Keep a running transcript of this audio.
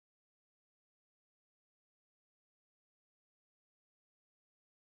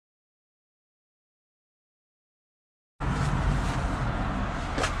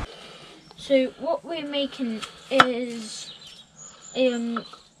So what we're making is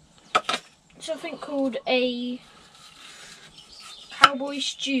something called a cowboy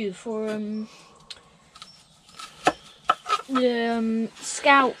stew for the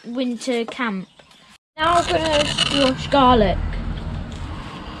Scout winter camp. Now I'm gonna squash garlic.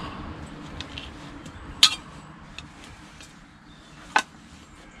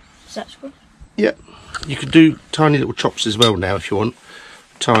 Is that squash? Yeah. You could do tiny little chops as well now if you want.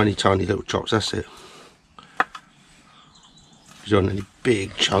 Tiny little chops, that's it. You don't want any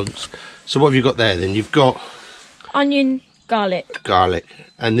big chunks. So what have you got there then? You've got Onion, garlic.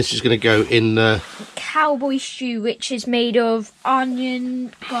 And this is going to go in the Cowboy stew, which is made of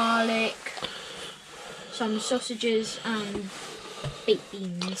onion, garlic, some sausages and baked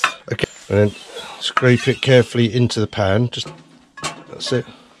beans. Okay. And then scrape it carefully into the pan. Just that's it.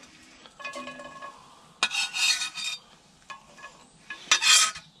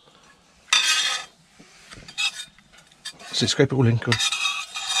 So scrape it all in, go on.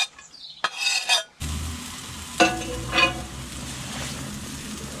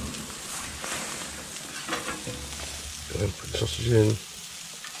 And put the sausage in.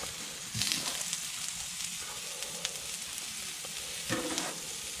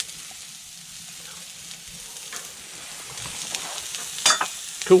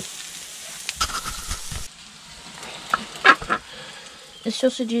 Cool. The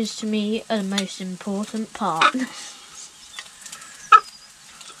sausages to me are the most important part.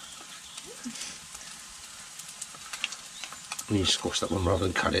 And you squash that one rather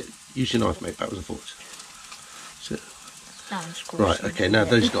than cut it. Use your knife, mate, backwards and forwards. Right, okay, now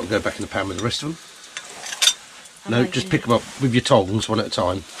those have got to go back in the pan with the rest of them. No, just pick them up with your tongs one at a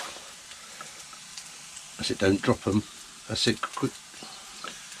time. That's it, don't drop them. That's it, quick.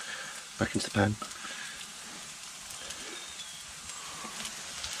 Back into the pan.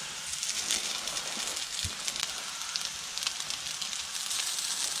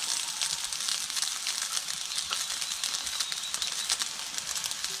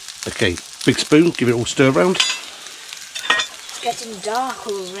 Okay, big spoon, give it all stir around. It's getting dark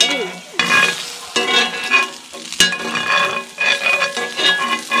already.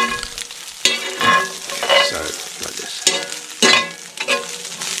 So, like this.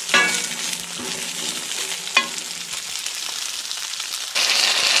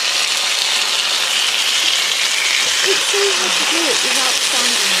 It's so hard to do it without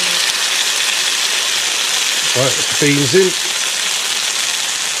standing on it. Right, put the beans in.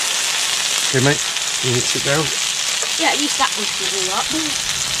 Okay, mate, you need to sit down. Yeah, at least that was all up.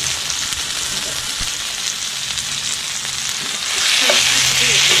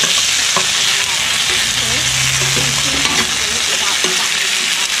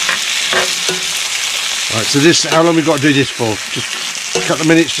 Right, so this, how long we got to do this for? Just a couple of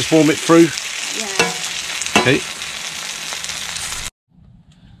minutes, just warm it through? Yeah. Okay.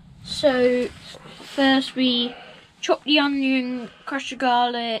 So, first we chop the onion, crush the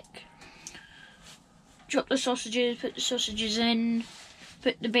garlic, chop the sausages, put the sausages in,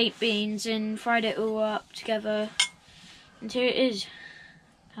 put the baked beans in, fried it all up together, and here it is,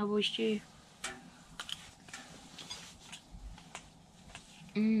 cowboy stew.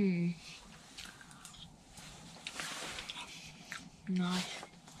 Mmm. Nice.